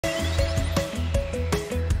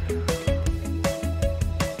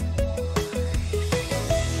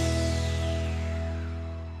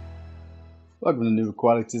Welcome to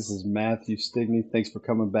NoobAquatics. This is Matthew Stigney. Thanks for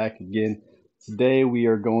coming back again. Today we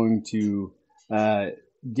are going to uh,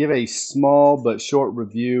 give a small but short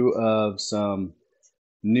review of some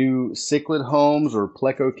new cichlid homes or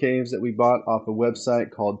pleco caves that we bought off a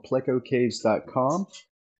website called plecocaves.com.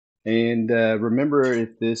 And remember,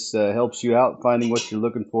 if this helps you out finding what you're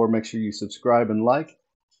looking for, make sure you subscribe and like.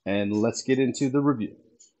 And let's get into the review.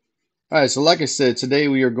 All right, so like I said, today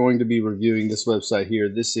we are going to be reviewing this website here.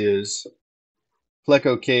 This is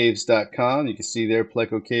plecoscaves.com. You can see there,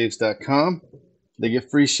 plecoscaves.com. They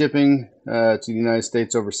get free shipping to the United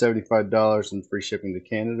States over $75 and free shipping to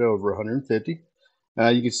Canada over $150.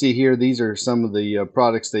 You can see here, these are some of the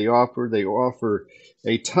products they offer. They offer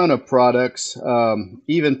a ton of products,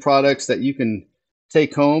 even products that you can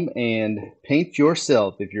take home and paint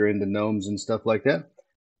yourself if you're into gnomes and stuff like that.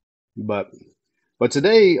 But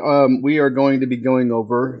today we are going to be going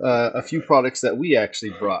over a few products that we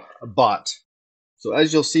actually bought. So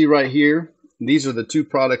as you'll see right here, these are the two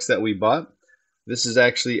products that we bought. This is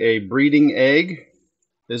actually a breeding egg.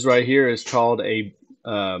 This right here is called a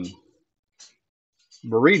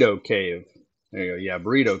burrito cave. There you go. Yeah,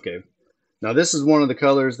 burrito cave. Now this is one of the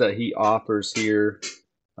colors that he offers here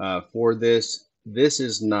for this. This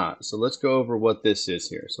is not. So let's go over what this is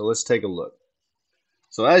here. So let's take a look.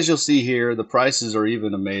 So as you'll see here, the prices are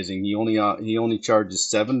even amazing. He only charges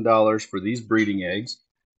 $7 for these breeding eggs.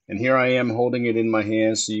 And here I am holding it in my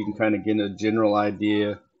hand so you can kind of get a general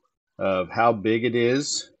idea of how big it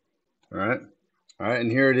is. All right.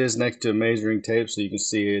 And here it is next to a measuring tape, so you can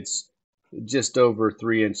see it's just over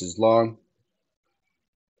 3 inches long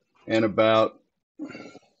and about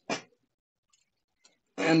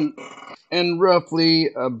and roughly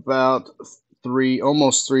about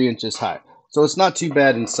almost 3 inches high. So it's not too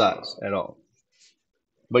bad in size at all.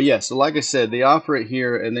 But yeah, so like I said, they offer it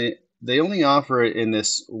here, and they only offer it in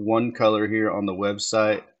this one color here on the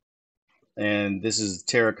website, and this is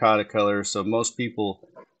Terra Cotta color, so most people,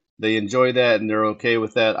 they enjoy that and they're okay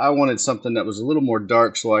with that. I wanted something that was a little more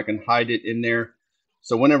dark so I can hide it in there.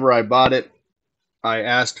 So whenever I bought it, I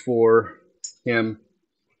asked for him.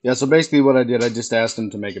 Yeah, so basically what I did, I just asked him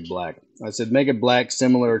to make it black. I said, make it black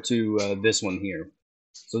similar to this one here.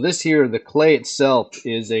 So this here, the clay itself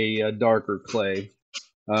is a darker clay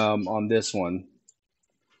on this one.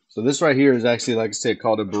 So this right here is actually, like I said,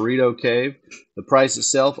 called a burrito cave. The price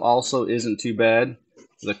itself also isn't too bad.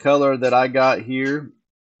 The color that I got here,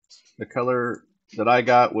 the color that I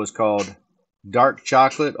got was called dark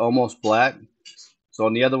chocolate, almost black. So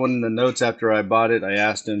on the other one in the notes after I bought it, I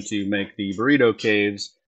asked him to make the burrito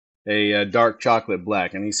caves a dark chocolate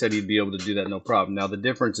black, and he said he'd be able to do that no problem. Now the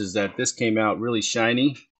difference is that this came out really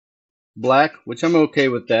shiny black, which I'm okay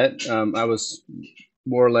with that. I was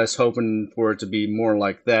more or less hoping for it to be more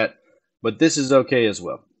like that, but this is okay as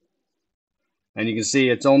well. And you can see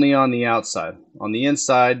it's only on the outside. On the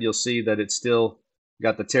inside, you'll see that it's still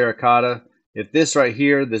got the terracotta. If this right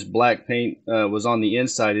here, this black paint was on the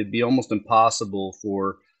inside, it'd be almost impossible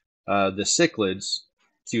for the cichlids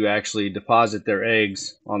to actually deposit their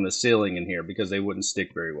eggs on the ceiling in here because they wouldn't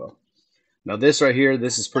stick very well. Now this right here,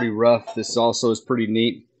 this is pretty rough. This also is pretty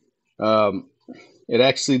neat. It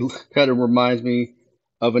actually kind of reminds me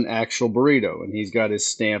of an actual burrito, and he's got his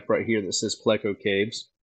stamp right here that says Pleco Caves.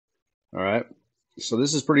 All right, so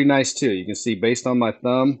this is pretty nice too. You can see based on my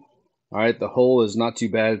thumb, all right, the hole is not too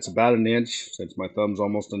bad. It's about an inch, since my thumb's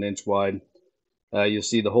almost an inch wide. You'll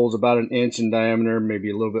see the hole's about an inch in diameter,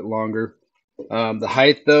 maybe a little bit longer. The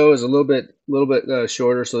height though is a little bit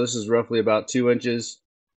shorter, so this is roughly about 2 inches,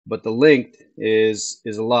 but the length is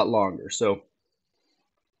a lot longer. So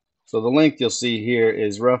the length you'll see here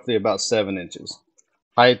is roughly about 7 inches.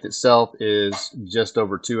 Height itself is just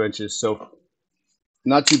over 2 inches, so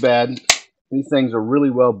not too bad. These things are really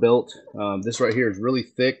well built. This right here is really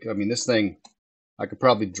thick. I mean, this thing, I could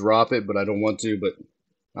probably drop it, but I don't want to. But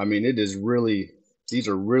I mean, it is really, these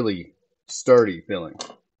are really sturdy feeling.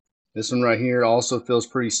 This one right here also feels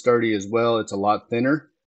pretty sturdy as well. It's a lot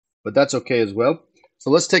thinner, but that's okay as well. So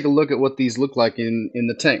let's take a look at what these look like in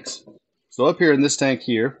the tanks. So up here in this tank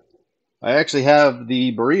here, I actually have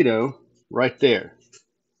the burrito right there.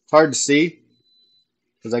 It's hard to see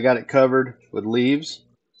because I got it covered with leaves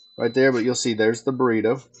right there, but you'll see there's the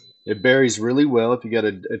burrito. It buries really well if you got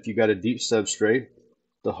a deep substrate.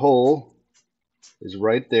 The hole is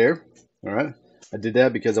right there. All right, I did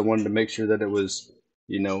that because I wanted to make sure that it was,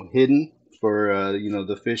 hidden for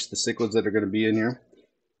the fish, the cichlids that are going to be in here.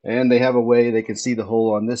 And they have a way they can see the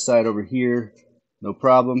hole on this side over here, no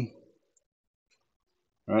problem.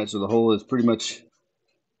 All right, so the hole is pretty much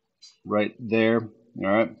right there. All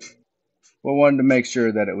right. Well, wanted to make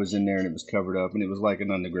sure that it was in there and it was covered up and it was like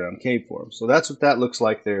an underground cave for him. So that's what that looks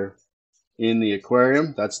like there in the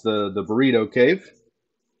aquarium. That's the burrito cave.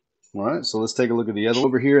 All right, so let's take a look at the other one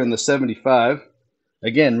over here in the 75.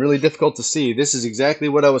 Again, really difficult to see. This is exactly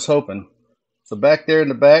what I was hoping. So back there in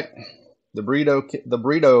the back, the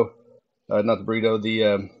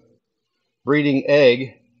breeding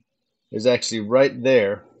egg is actually right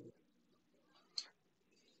there.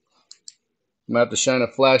 I'm gonna have to shine a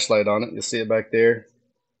flashlight on it. You'll see it back there.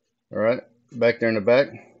 All right, back there in the back.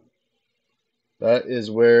 That is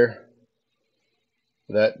where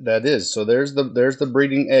that is. So there's the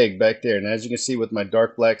breeding egg back there. And as you can see with my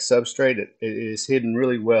dark black substrate, it is hidden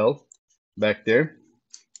really well back there,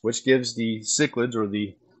 which gives the cichlids or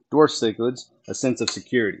the dwarf cichlids a sense of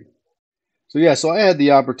security. So yeah, so I had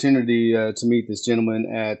the opportunity to meet this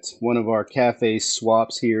gentleman at one of our cafe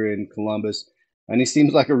swaps here in Columbus, and he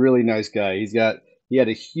seems like a really nice guy. He had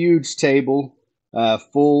a huge table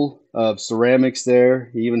full of ceramics there.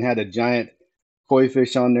 He even had a giant koi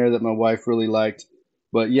fish on there that my wife really liked.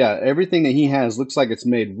 But yeah, everything that he has looks like it's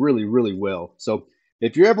made really, really well. So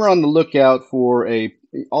if you're ever on the lookout for a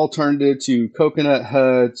alternative to coconut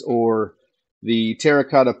huts or the Terra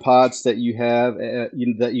Cotta pots that you have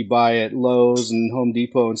that you buy at Lowe's and Home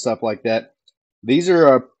Depot and stuff like that, these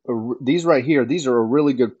right here. These are a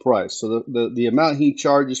really good price. So the amount he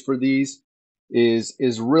charges for these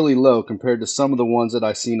is really low compared to some of the ones that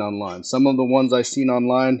I've seen online. Some of the ones I've seen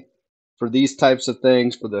online for these types of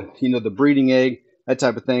things, for the breeding egg, that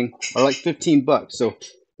type of thing, are like 15 bucks. So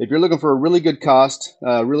if you're looking for a really good cost,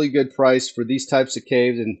 really good price for these types of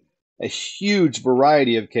caves and a huge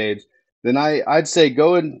variety of caves, then I'd say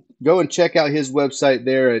go and check out his website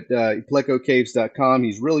there at plecocaves.com.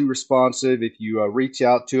 He's really responsive. If you reach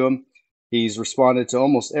out to him, he's responded to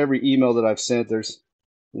almost every email that I've sent. There's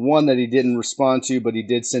one that he didn't respond to, but he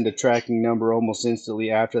did send a tracking number almost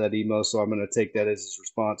instantly after that email, so I'm going to take that as his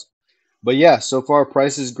response. But yeah, so far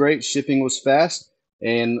price is great, shipping was fast,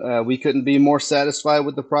 and we couldn't be more satisfied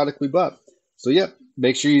with the product we bought. So yeah,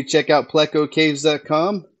 make sure you check out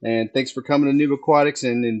plecocaves.com, and thanks for coming to NoobAquatics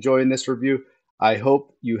and enjoying this review. I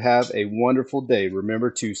hope you have a wonderful day. Remember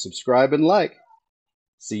to subscribe and like.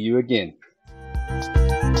 See you again.